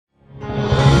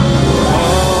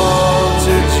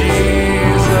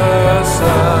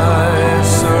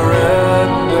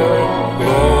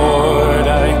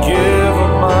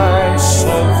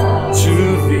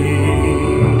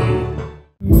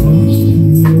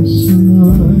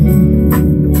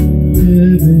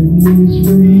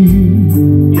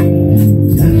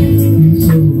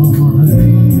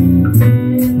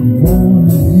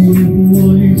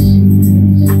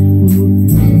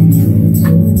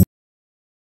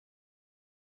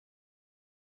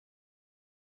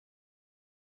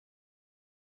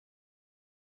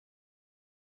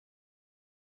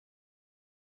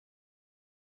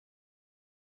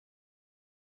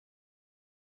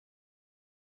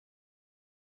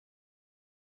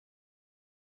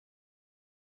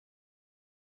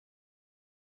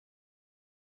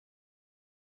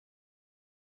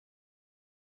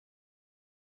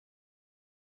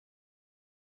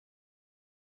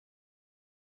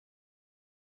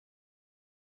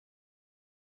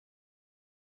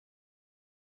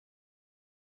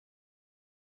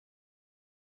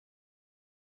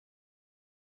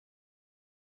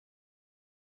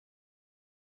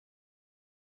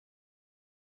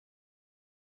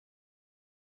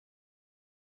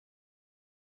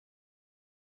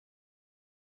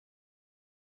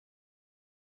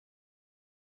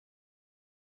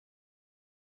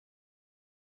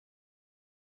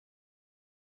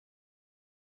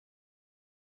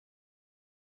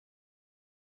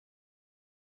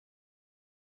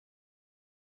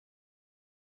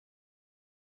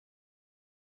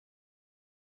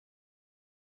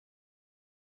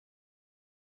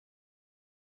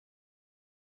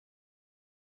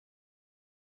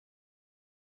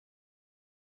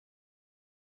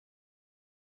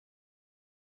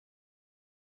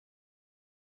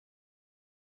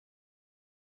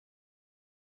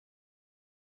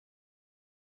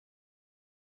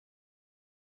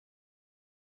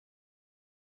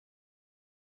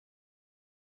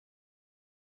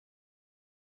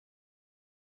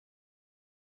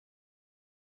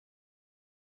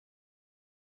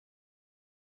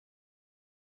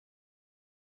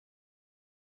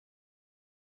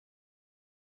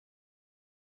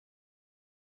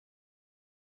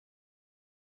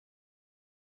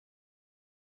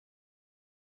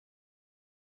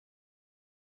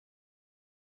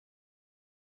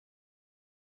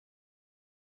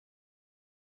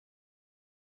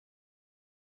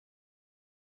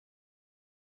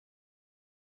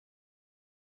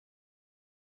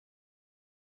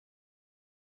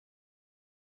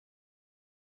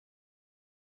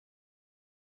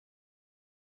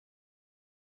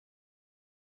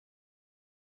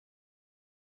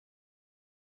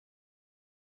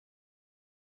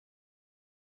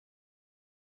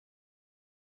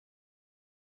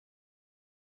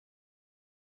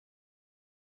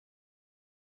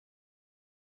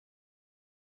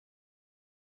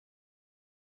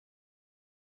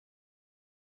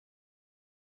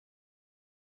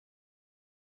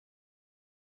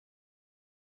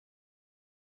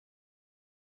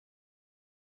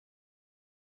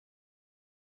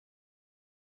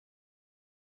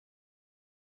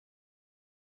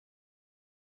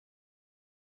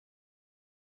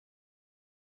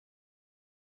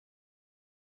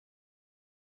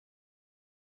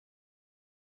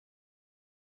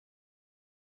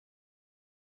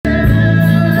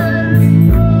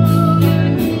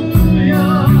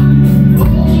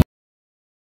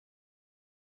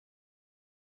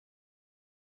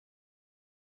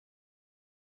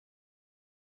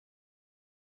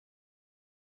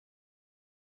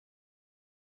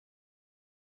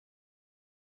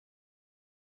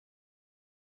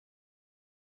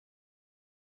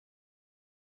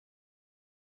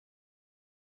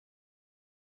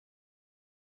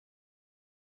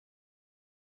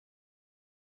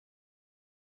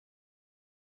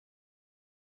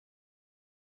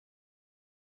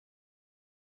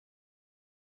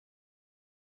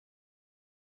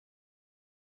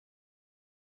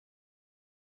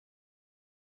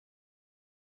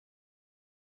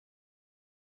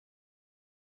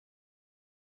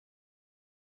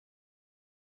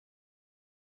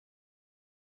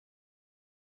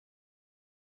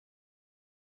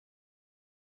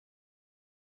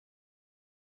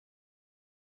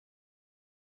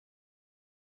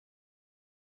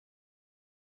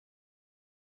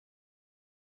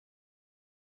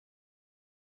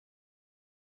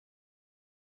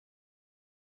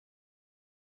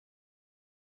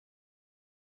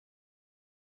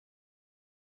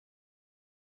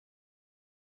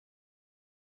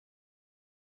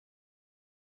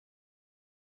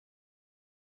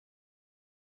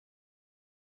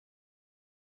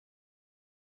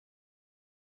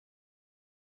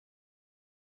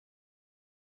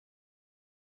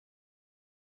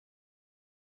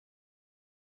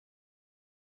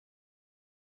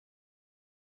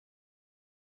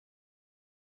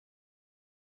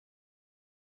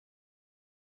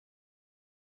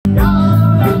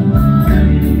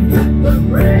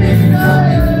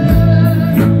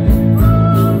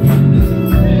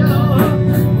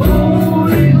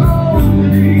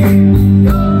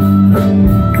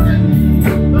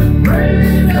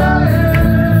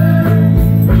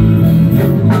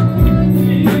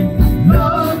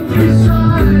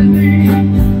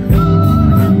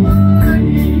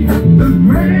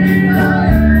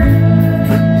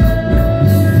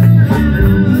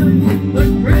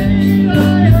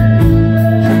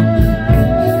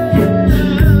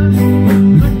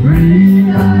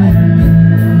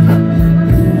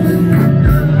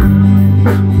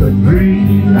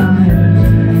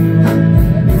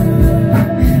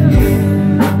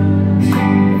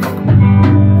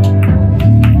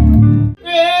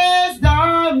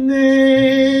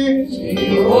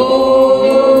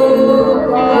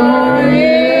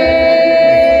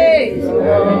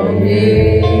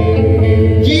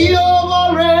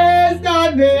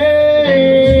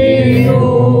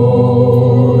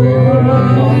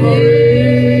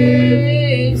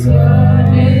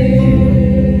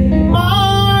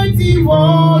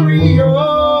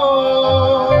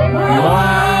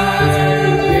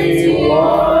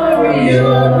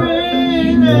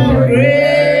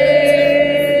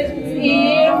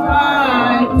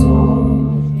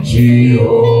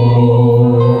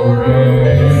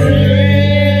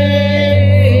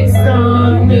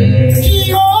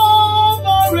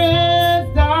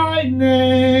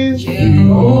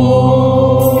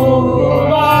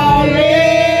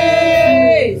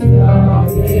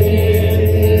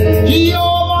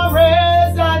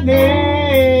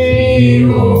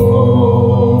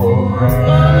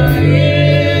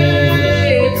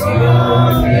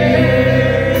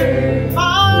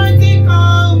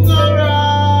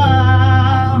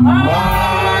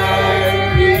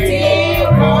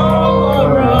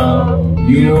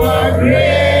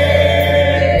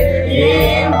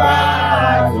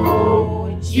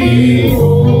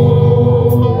Jehovah,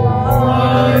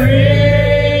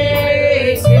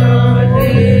 raise your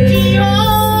name.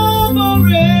 Jehovah,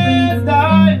 raise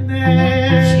thy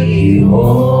name.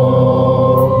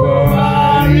 Jehovah,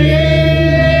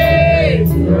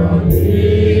 raise your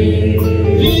name.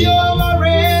 Jehovah,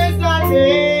 raise thy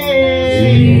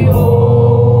name.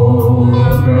 Jehovah,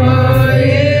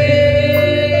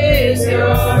 raise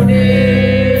your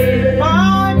name.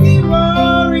 Mighty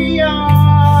warrior,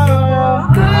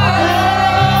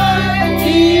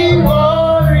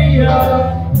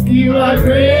 you are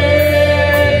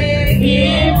great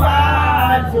in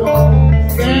battle.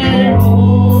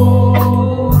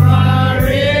 Jehovah,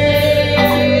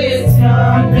 raise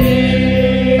your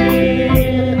name.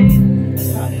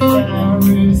 There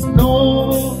is no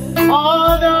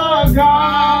other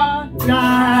God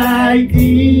like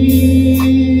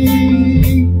thee,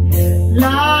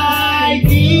 like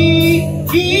thee,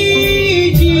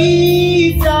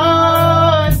 Jesus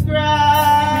Christ.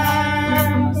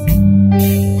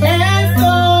 And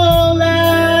so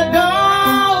let the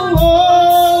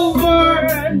whole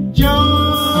world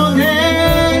join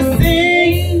and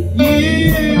sing,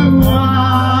 you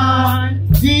are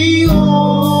the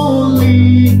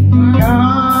only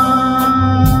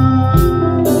God.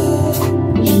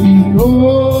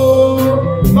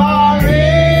 Jehovah,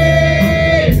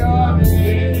 raise your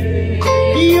name.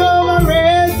 Jehovah,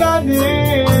 raise your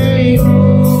name.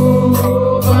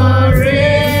 Jehovah,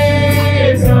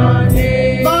 raise your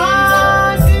name.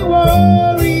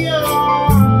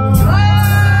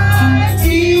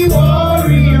 Mighty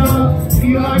warrior,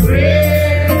 you are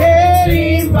great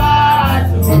in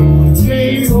battle.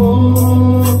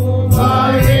 Jehovah,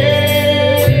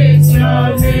 raise your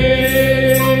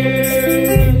name.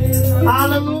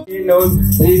 Hallelujah. He knows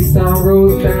these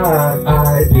sorrows that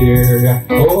I bear.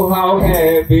 Oh, how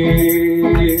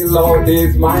heavy, Lord,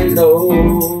 is my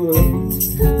load.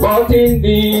 But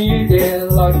indeed, dear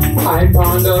Lord, I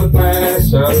found a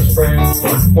precious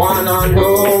friend, one on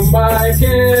whom I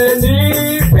can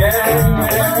depend.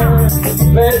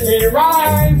 Let me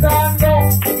rise and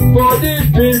go, for this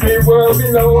dreary world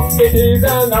below, it is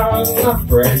an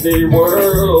unfriendly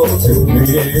world to me.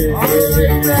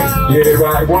 Here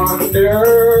I wander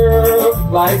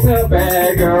like a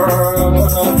beggar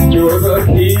through the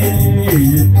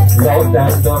heat, lost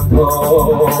at the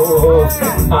coast.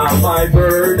 And my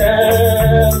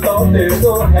burden, Lord, is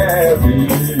so heavy.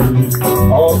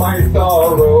 All my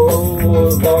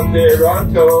sorrows, Lord, they're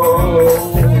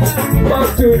untold.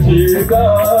 But to Jesus,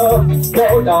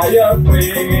 Lord, I am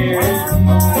clinging.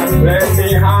 Let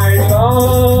me hide,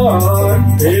 Lord,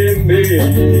 in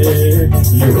thee.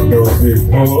 You know this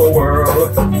whole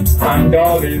world and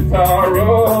all its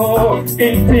sorrow. It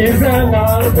is an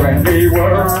unfriendly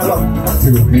world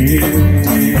to me.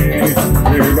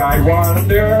 Here I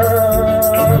wander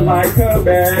like a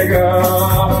beggar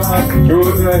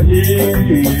through the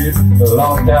heat,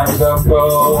 lost at the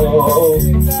coast.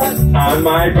 And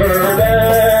my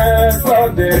burdens,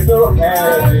 Lord, they're so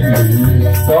heavy.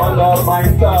 All of my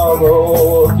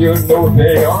sorrows, you know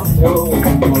they are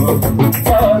untold.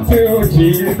 But to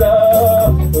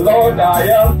Jesus, Lord, I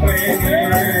am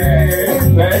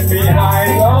clinging. Let me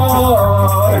hide,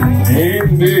 Lord,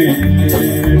 in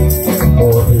thee.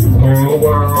 For this whole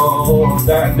world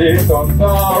that is on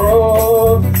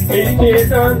sorrow, it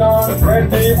is an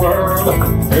unfriendly world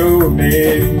to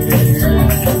me.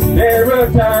 There are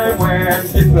times when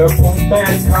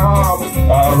disappointment comes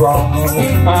around,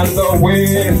 and the way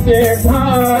seems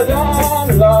hard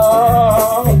and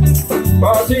long.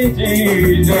 But in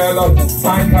Jesus, I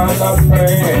cannot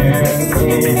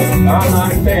pray, and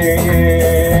I'm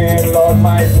singing, Lord,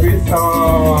 my sweet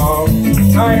song.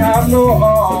 I have no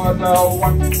other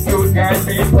one to guide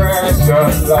me,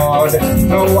 precious Lord,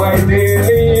 so I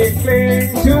really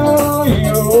cling to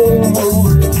you.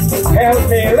 Help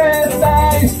me lest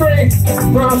I stray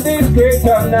from this great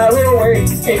and narrow way.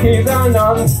 It is an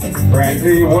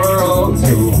unfriendly world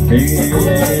to me.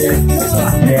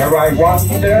 Here I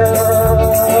wander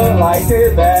like a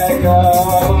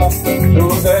beggar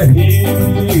through the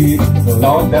heat,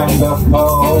 Lord, and the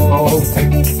cold.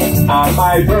 And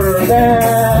my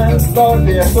burdens, Lord,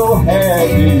 they're so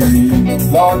heavy.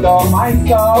 Lord, all my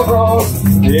sorrows,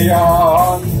 they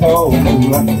are untold.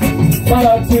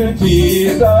 But to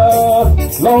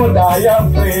Jesus, Lord, I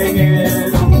am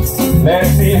clinging. Let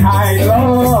me hide,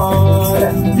 Lord,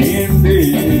 in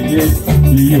thee.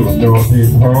 You know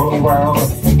this whole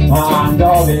world and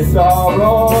all its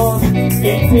sorrows.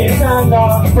 It is an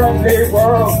unfriendly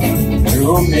world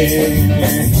to me.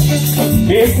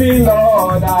 Give me,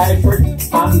 Lord, I pray.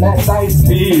 and let thy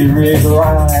spirit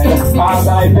ride, as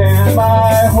I bear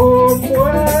my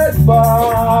homeward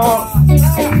bound.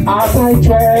 As I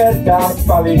tread that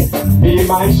valley, be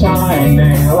my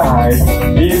shining light,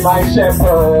 be my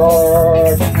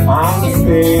shepherd and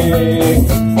stay.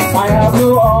 I have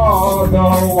no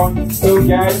other one to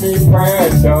guide me,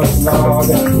 precious Lord,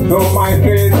 so my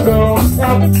faith goes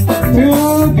up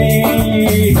to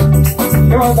thee.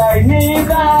 Cause I need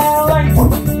thy light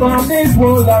from this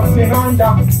world of sin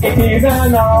under. It is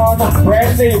an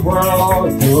unfriendly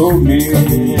world to me.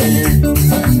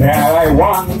 There I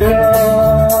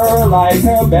wander like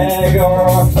a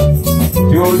beggar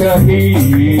to the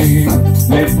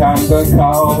heath and the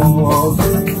cold,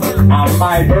 and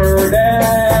my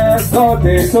burden so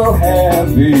they so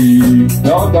heavy.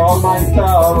 Lord, all my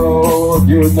sorrows,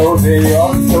 you know they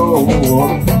are so.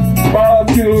 But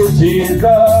to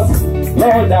Jesus,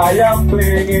 Lord, I am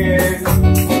clinging.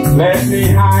 Let me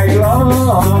hide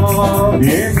love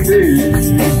in thee.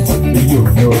 You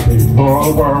know the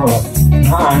whole world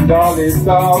and all its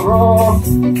sorrow.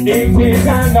 It is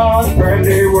an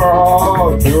unfriendly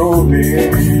world to me.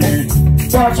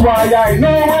 That's why I know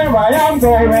where I am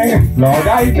going, Lord,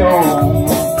 I know.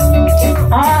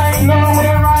 I know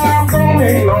where I am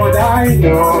going, Lord, I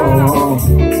know.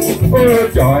 Oh,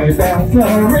 joy bells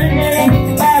are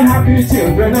ringing, and happy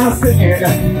children are singing.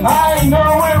 I know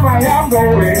where I am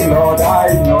going, Lord,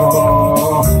 I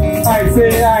know. I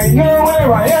say I know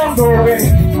where I am going,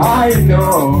 I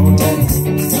know.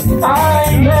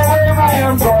 I know where I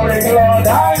am going, Lord,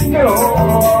 I know.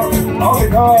 Oh,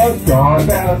 because joy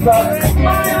bells are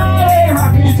ringing,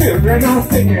 happy children are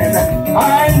singing. I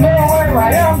know where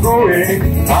I am going,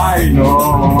 I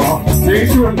know. They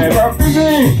should never be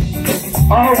me,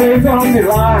 always on the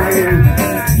line.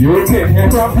 You take me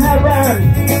from heaven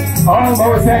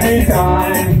almost any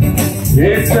time.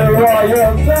 It's the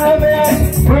royal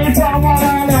service, free from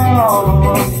one and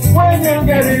all. When you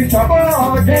get in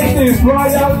trouble against this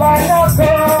royal line of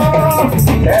God,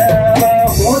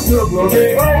 won't you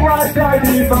glory, oh what I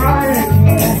divine.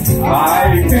 I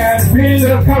can feel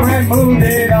the current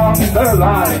moving on the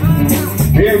line.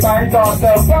 If I thought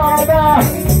the Father,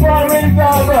 worries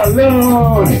all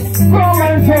alone, come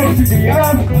and talk to the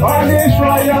earth on this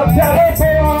royal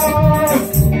telephone.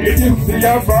 If you see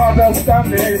your brother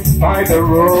standing by the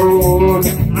road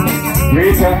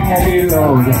with a heavy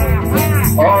load,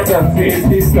 or the things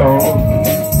he stole,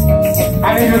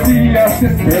 and if you see your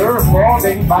sister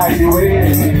falling by the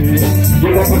way, you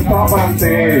have to stop and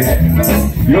say,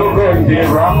 you're going the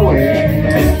wrong way.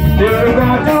 You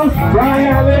got to try a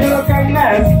little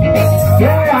kindness,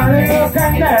 try a little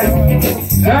kindness.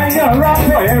 Shine your rock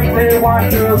for everyone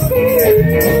to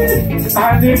see.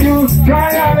 And if you try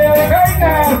a little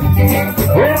kindness,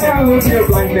 we'll never lose your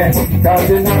blindness. Cause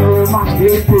the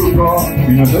narrow-minded people,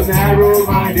 you know the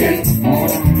narrow-minded.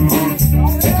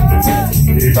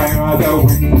 If I had a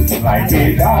wing like a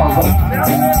dove,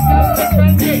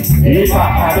 if I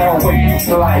had a wing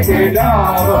like a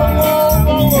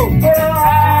dove, I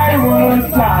would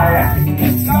fly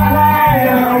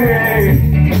away, fly away,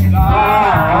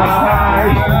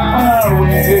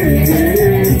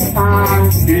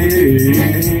 and be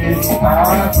a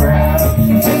friend.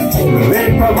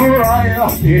 Lift the Moriah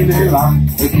in the lamp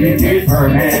to keep it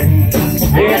burning.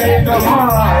 Lift the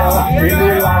Moriah in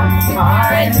the lamp, I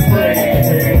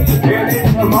pray.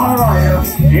 Lift the Moriah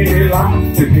in the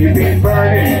lamp to keep it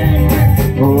burning.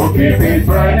 Oh, keep it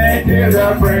burning till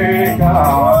the break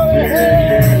of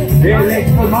day. Lift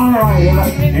the Moriah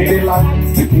in the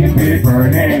lamp to keep it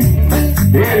burning.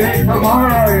 Lift the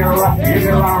Moriah in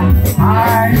the lamp, I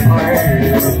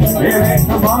pray. Lift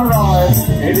the Moriah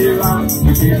in the lamp to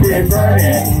keep it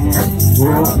burning.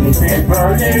 Oh, keep it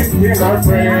burning till the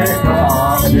break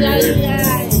of day.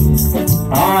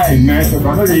 I met the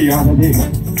other day.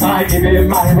 I gave him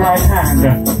my right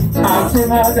hand. As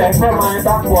soon as I put my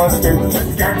back was to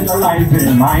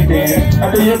scandalizing my day.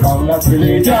 Do you call that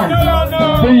religion?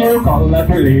 Do you call that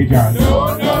religion? Do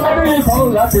you call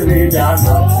that religion?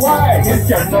 Why it's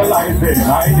scandalizing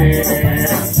my day?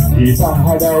 If I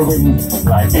had a wing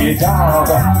like a dove,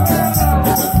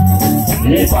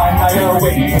 if I had a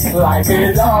wing like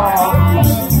a dove,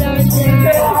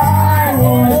 I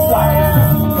would fly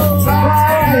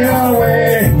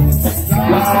away.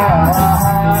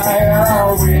 Fly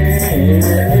away,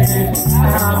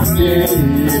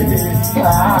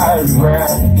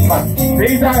 but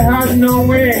things I had no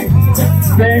wings,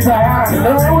 things I had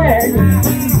no wings,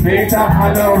 things I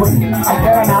had no wings, I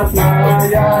cannot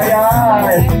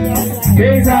fly,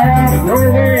 things I have no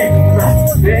wings,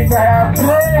 Things I have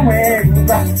no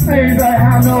wings, things I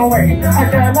have no wings. I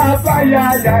cannot fly,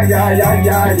 yeah, yeah, yeah, yeah,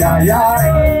 yeah, yeah,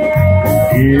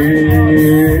 yeah.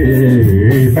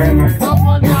 Amen. Come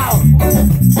on now.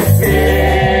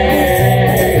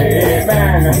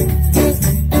 Amen.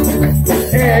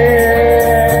 Amen.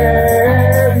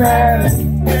 Amen.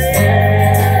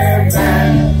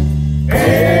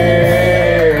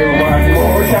 Amen. One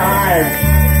more time.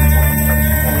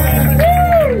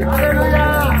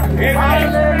 Hallelujah.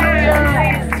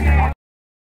 Hallelujah.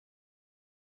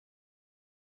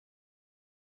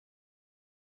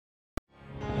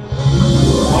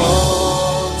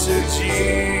 To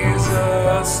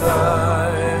Jesus I